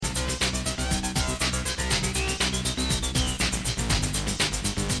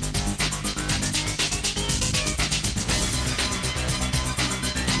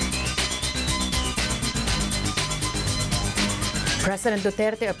President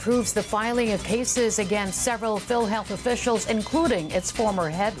Duterte approves the filing of cases against several PhilHealth officials, including its former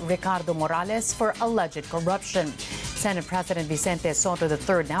head, Ricardo Morales, for alleged corruption. Senate President Vicente Soto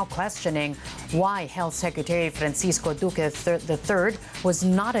III now questioning why Health Secretary Francisco Duque III was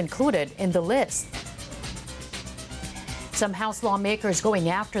not included in the list. Some House lawmakers going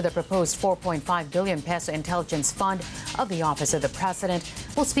after the proposed 4.5 billion peso intelligence fund of the Office of the President.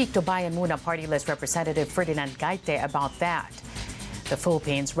 We'll speak to Bayan Muna Party List Representative Ferdinand Gaite about that. The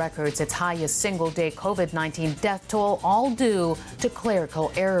Philippines records its highest single-day COVID-19 death toll, all due to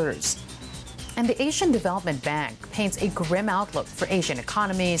clerical errors. And the Asian Development Bank paints a grim outlook for Asian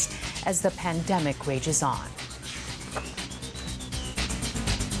economies as the pandemic rages on.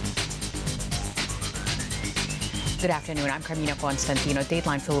 Good afternoon. I'm Carmina Constantino.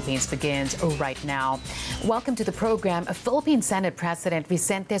 Dateline Philippines begins right now. Welcome to the program. Philippine Senate President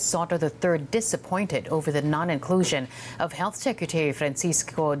Vicente Soto III disappointed over the non-inclusion of Health Secretary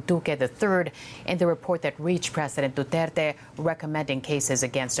Francisco Duque III in the report that reached President Duterte recommending cases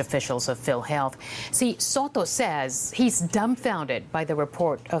against officials of PhilHealth. See, Soto says he's dumbfounded by the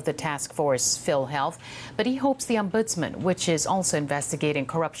report of the task force PhilHealth, but he hopes the Ombudsman, which is also investigating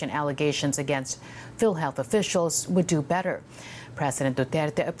corruption allegations against PhilHealth officials, would do better. President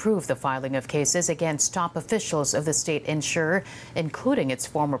Duterte approved the filing of cases against top officials of the state insurer, including its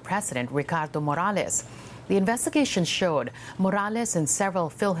former president, Ricardo Morales. The investigation showed Morales and several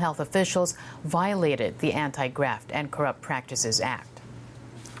PhilHealth officials violated the Anti-Graft and Corrupt Practices Act.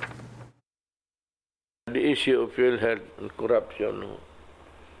 The issue of PhilHealth and corruption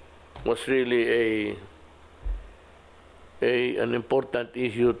was really an important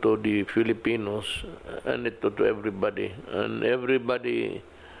issue to the Filipinos and to everybody. And everybody,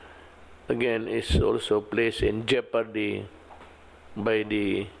 again, is also placed in jeopardy by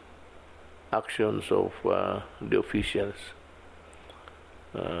the actions of the officials.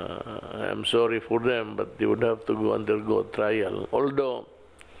 I'm sorry for them, but they would have to undergo trial. Although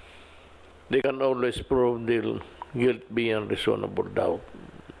they can always prove their guilt beyond reasonable doubt.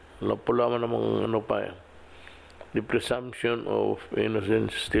 The presumption of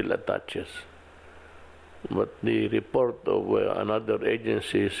innocence still attaches. But the report of another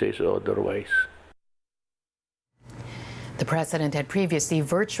agency says otherwise. The president had previously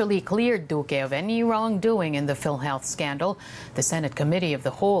virtually cleared Duque of any wrongdoing in the PhilHealth scandal. The Senate Committee of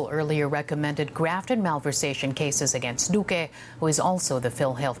the Whole earlier recommended graft and malversation cases against Duque, who is also the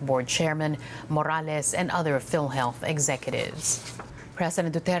PhilHealth board chairman, Morales, and other PhilHealth executives.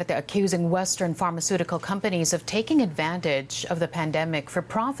 President Duterte accusing Western pharmaceutical companies of taking advantage of the pandemic for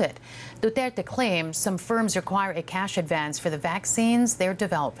profit. Duterte claims some firms require a cash advance for the vaccines they're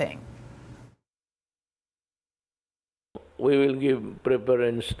developing. We will give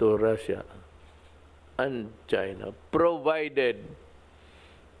preference to Russia and China, provided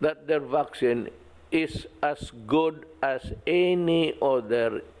that their vaccine is as good as any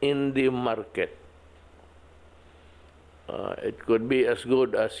other in the market. It could be as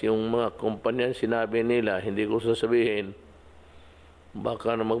good as yung mga kumpanya sinabi nila, hindi ko sasabihin,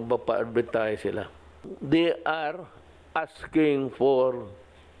 baka na magpapa-advertise sila. They are asking for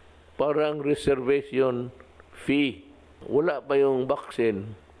parang reservation fee. Wala pa yung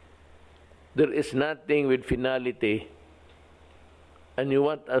vaccine. There is nothing with finality. And you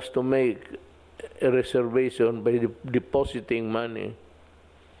want us to make a reservation by depositing money.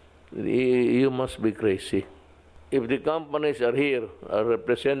 You must be crazy. If the companies are here, are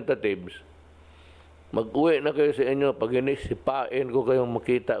representatives, mag-uwi na kayo sa inyo. Pag inisipain ko kayong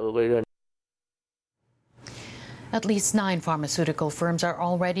makita ko kayo. At least 9 pharmaceutical firms are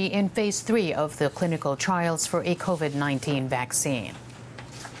already in phase 3 of the clinical trials for a COVID-19 vaccine.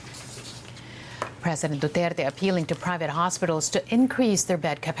 President Duterte appealing to private hospitals to increase their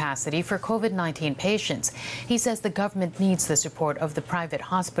bed capacity for COVID-19 patients. He says the government needs the support of the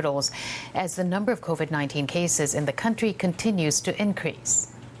private hospitals as the number of COVID-19 cases in the country continues to increase.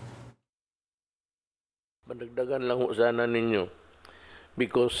 Madagdagan lang ho sana ninyo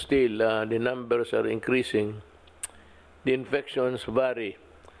because still the numbers are increasing. The infections vary.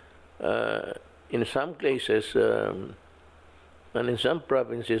 In some cases, and in some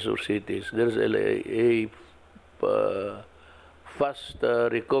provinces or cities, there's a fast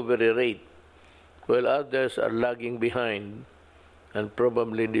recovery rate, while others are lagging behind. And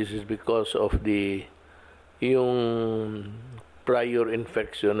probably this is because of yung prior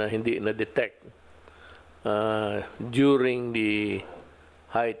infection na hindi na-detect during the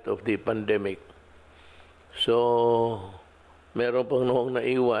height of the pandemic. So, meron pang noong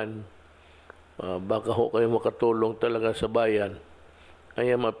naiwan. Baka ho kayo makatulong talaga sa bayan.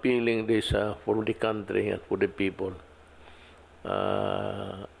 I am appealing this for the country and for the people.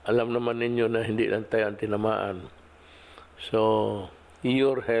 Alam naman ninyo na hindi lang tayo ang tinamaan. So,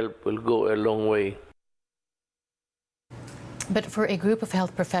 your help will go a long way. But for a group of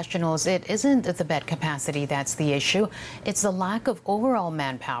health professionals, it isn't the bed capacity that's the issue. It's the lack of overall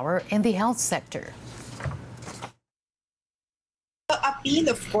manpower in the health sector. The appeal,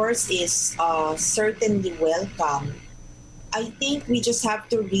 of course, is certainly welcome. I think we just have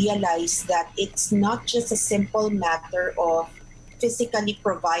to realize that it's not just a simple matter of physically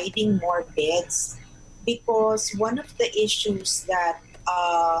providing more beds, because one of the issues that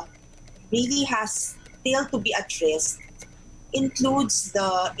really has still to be addressed includes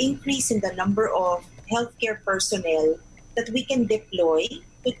the increase in the number of healthcare personnel that we can deploy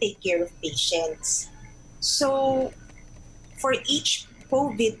to take care of patients. So for each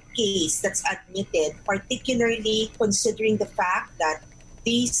COVID case that's admitted, particularly considering the fact that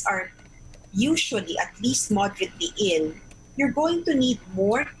these are usually at least moderately ill, you're going to need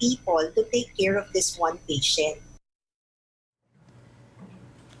more people to take care of this one patient.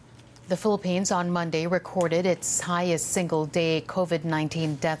 The Philippines on Monday recorded its highest single-day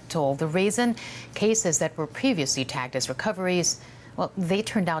COVID-19 death toll. The reason? Cases that were previously tagged as recoveries, well, they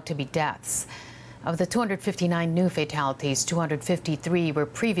turned out to be deaths. Of the 259 new fatalities, 253 were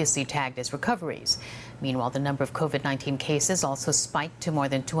previously tagged as recoveries. Meanwhile, the number of COVID-19 cases also spiked to more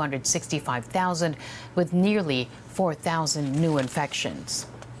than 265,000, with nearly 4,000 new infections.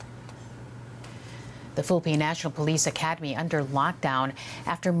 The Philippine National Police Academy under lockdown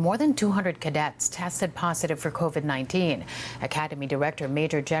after more than 200 cadets tested positive for COVID-19. Academy Director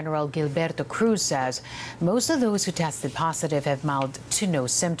Major General Gilberto Cruz says most of those who tested positive have mild to no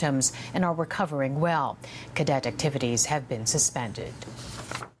symptoms and are recovering well. Cadet activities have been suspended.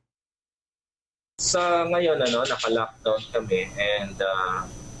 Sa ngayon, naka-lockdown kami, and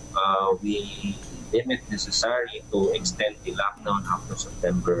we deem it necessary to extend the lockdown up to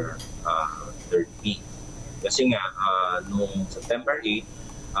September 30. Kasi nga, noong September 8,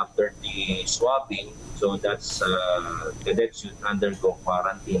 after the swabbing, so that's cadets should undergo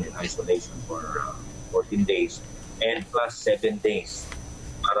quarantine and isolation for 14 days and plus 7 days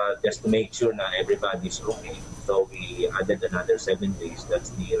para just to make sure na everybody's okay. So we added another 7 days.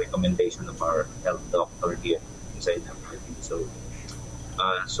 That's the recommendation of our health doctor here inside the party.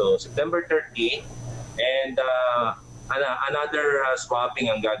 So September 30, and another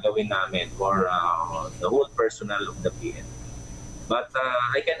swabbing ang gagawin namin for the whole personnel of the PN. But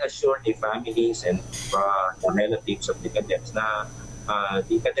I can assure the families and the relatives of the cadets na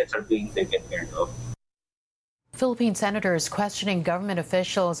the cadets are being taken care of. Philippine senators questioning government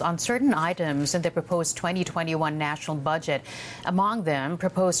officials on certain items in the proposed 2021 national budget. Among them,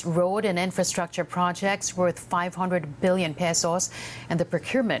 proposed road and infrastructure projects worth 500 billion pesos and the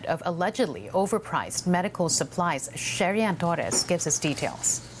procurement of allegedly overpriced medical supplies. Sherian Torres gives us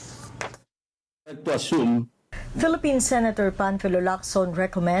details. To assume Philippine Senator Panfilo Lacson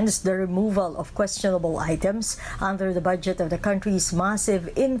recommends the removal of questionable items under the budget of the country's massive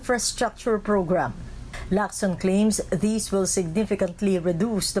infrastructure program. Lacson claims these will significantly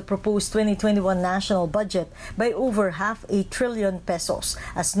reduce the proposed 2021 national budget by over half-a trillion pesos,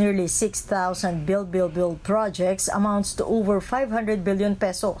 as nearly 6,000 build projects amounts to over 500 billion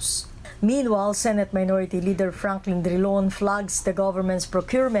pesos. Meanwhile, Senate Minority Leader Franklin Drilon flags the government's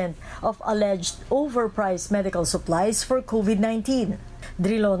procurement of alleged overpriced medical supplies for COVID-19.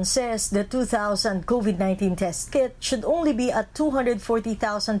 Drilon says the 2,000 COVID-19 test kit should only be at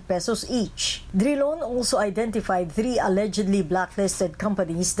 240,000 pesos each. Drilon also identified 3 allegedly blacklisted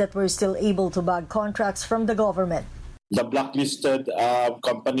companies that were still able to bag contracts from the government. the blacklisted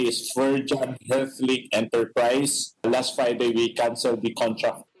company is Virgin HealthLink Enterprise. Last Friday, we canceled the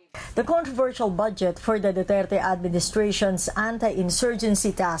contract. The controversial budget for the Duterte administration's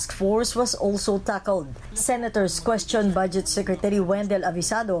anti-insurgency task force was also tackled. Senators questioned Budget Secretary Wendell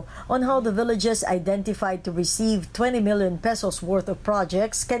Avisado on how the villages identified to receive 20 million pesos worth of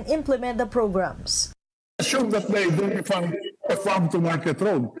projects can implement the programs. Assume that they identify a farm-to-market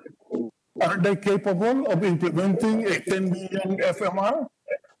road. Are they capable of implementing a 10 million FMR?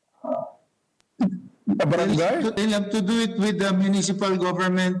 They'll have to do it with the municipal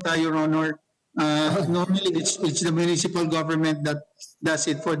government, Your Honor. Normally, it's the municipal government that does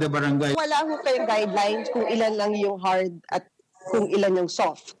it for the barangay. Wala ho kayong guidelines kung ilan lang yung hard at kung ilan yung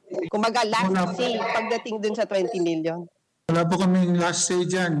soft. Kumaga last say pagdating dun sa 20 million. Wala po kaming last say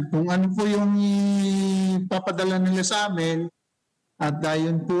dyan. Kung ano po yung ipapadala nila sa amin, at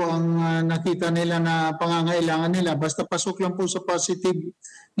yun po ang nakita nila na pangangailangan nila. Basta pasok lang po sa positive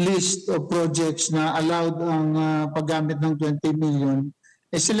list of projects na allowed ang paggamit ng 20 million.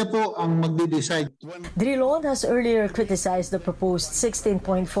 sila po ang magde-decide. Drilon has earlier criticized the proposed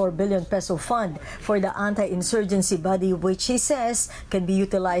 16.4 billion peso fund for the anti-insurgency body, which he says can be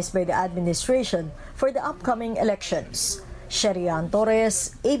utilized by the administration for the upcoming elections. Sherian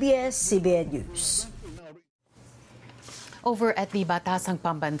Torres, ABS-CBN News. Over at the Batasang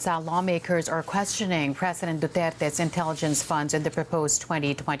Pambansa, lawmakers are questioning President Duterte's intelligence funds in the proposed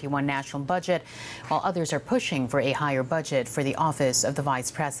 2021 national budget, while others are pushing for a higher budget for the Office of the Vice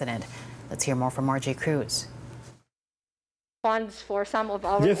President. Let's hear more from RJ Cruz. Funds for some of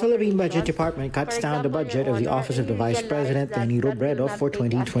our the Philippine Budget Department cuts down the budget of the Office of the Vice President, Leni Robredo, for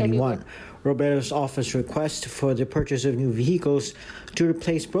 2021. Robredo's office request for the purchase of new vehicles to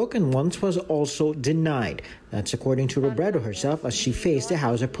replace broken ones was also denied. That's according to Robredo herself as she faced the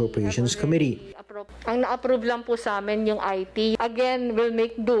House Appropriations Committee. Ang na-approve lang po sa amin yung IT. Again, we'll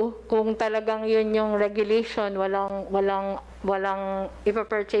make do kung talagang yun yung regulation, walang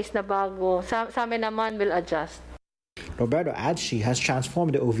ipa-purchase na bago. Sa amin naman, we'll adjust. Robredo adds she has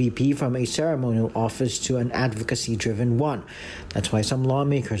transformed the OVP from a ceremonial office to an advocacy-driven one. That's why some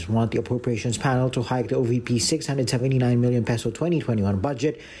lawmakers want the appropriations panel to hike the OVP's 679 million peso 2021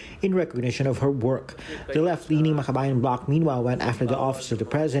 budget in recognition of her work. The left-leaning Makabayan bloc meanwhile went after the Office of the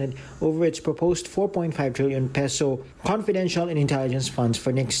President over its proposed 4.5 trillion peso confidential and intelligence funds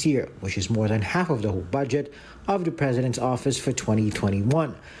for next year, which is more than half of the whole budget of the President's office for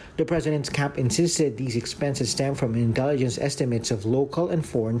 2021. The President's camp insisted these expenses stem from intelligence estimates of local and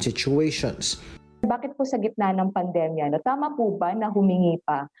foreign situations. Bakit po sa gitna ng pandemya, tama po ba na humingi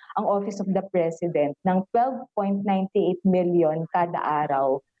pa ang Office of the President ng 12.98 million kada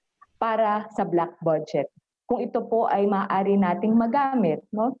araw para sa black budget? Kung ito po ay maaari nating magamit,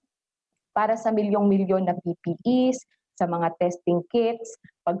 no? Para sa milyong-milyon na PPEs, sa mga testing kits,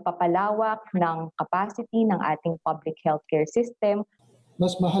 pagpapalawak ng capacity ng ating public healthcare system.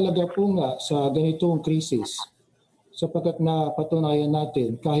 Mas mahalaga po nga sa ganitong krisis sapagkat napatunayan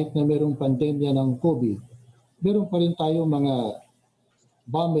natin kahit na mayroong pandemya ng COVID, meron pa rin tayong mga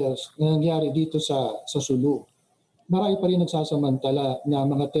bombers na nangyari dito sa Sulu. Marami pa rin nagsasamantala na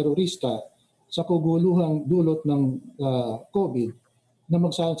mga terorista sa kaguluhang dulot ng COVID na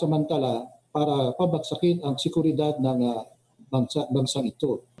magsasamantala para pabagsakin ang seguridad ng bansang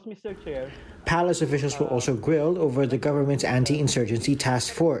ito. Mr. Chair. Palace officials were also grilled over the government's anti-insurgency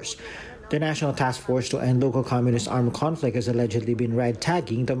task force. The National Task Force to End Local Communist Armed Conflict has allegedly been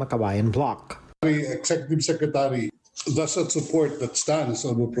red-tagging the Makabayan bloc. The Executive Secretary does not support that stance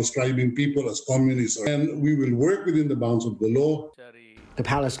of proscribing people as communists, and we will work within the bounds of the law. The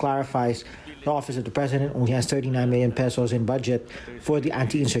palace clarifies the Office of the President only has 39 million pesos in budget for the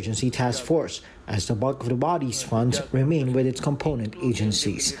anti-insurgency task force, as the bulk of the body's funds remain with its component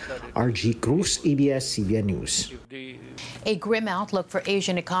agencies. RG Cruz, ABS-CBN News. A grim outlook for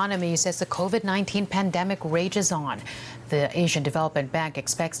Asian economies as the COVID-19 pandemic rages on. The Asian Development Bank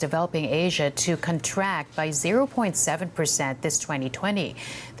expects developing Asia to contract by 0.7% this 2020,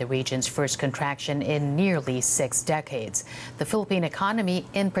 the region's first contraction in nearly 6 decades. The Philippine economy,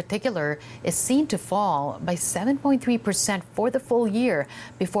 in particular, is seen to fall by 7.3% for the full year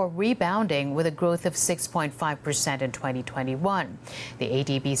before rebounding with a growth of 6.5% in 2021. The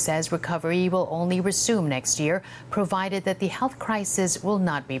ADB says recovery will only resume next year, provided that the health crisis will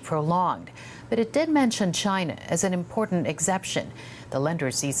not be prolonged. But it did mention China as an important exception. The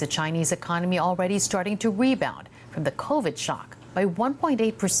lender sees the Chinese economy already starting to rebound from the COVID shock by 1.8%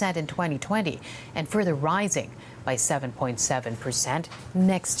 in 2020 and further rising by 7.7%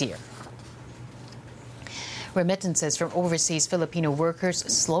 next year. Remittances from overseas Filipino workers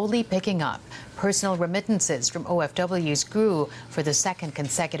slowly picking up. Personal remittances from OFWs grew for the second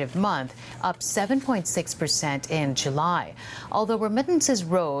consecutive month, up 7.6% in July. Although remittances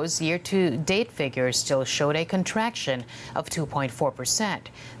rose, year-to-date figures still showed a contraction of 2.4%.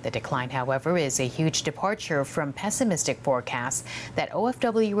 The decline, however, is a huge departure from pessimistic forecasts that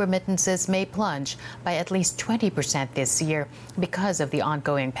OFW remittances may plunge by at least 20% this year because of the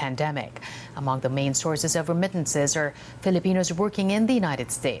ongoing pandemic. Among the main sources of remittances are Filipinos working in the United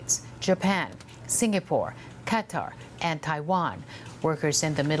States, Japan, Singapore, Qatar, and Taiwan. Workers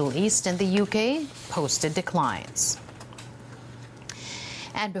in the Middle East and the UK posted declines.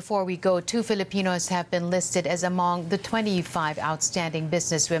 And before we go, 2 Filipinos have been listed as among the 25 outstanding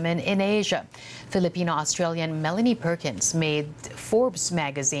businesswomen in Asia. Filipino-Australian Melanie Perkins made Forbes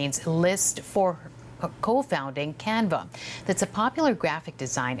magazine's list for co-founding Canva. That's a popular graphic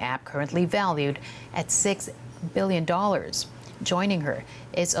design app currently valued at $6 billion. Joining her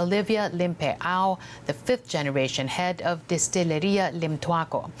is Olivia Limpeao, the fifth-generation head of Distilleria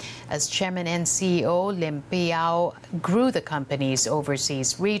Limtuaco. As chairman and CEO, Limpeao grew the company's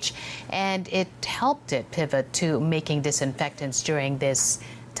overseas reach, and it helped it pivot to making disinfectants during this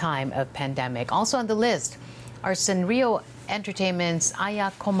time of pandemic. Also on the list are Sanrio Entertainment's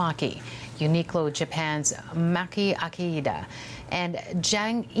Aya Komaki, Uniqlo Japan's Maki Akida, and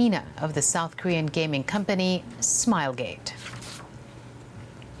Jang Ina of the South Korean gaming company Smilegate.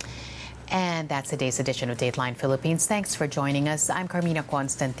 And that's today's edition of Dateline Philippines. Thanks for joining us. I'm Carmina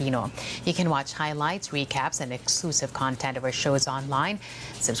Constantino. You can watch highlights, recaps, and exclusive content of our shows online.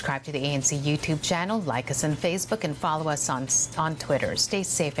 Subscribe to the ANC YouTube channel, like us on Facebook, and follow us on Twitter. Stay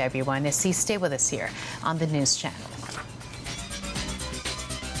safe, everyone. Stay with us here on the News Channel.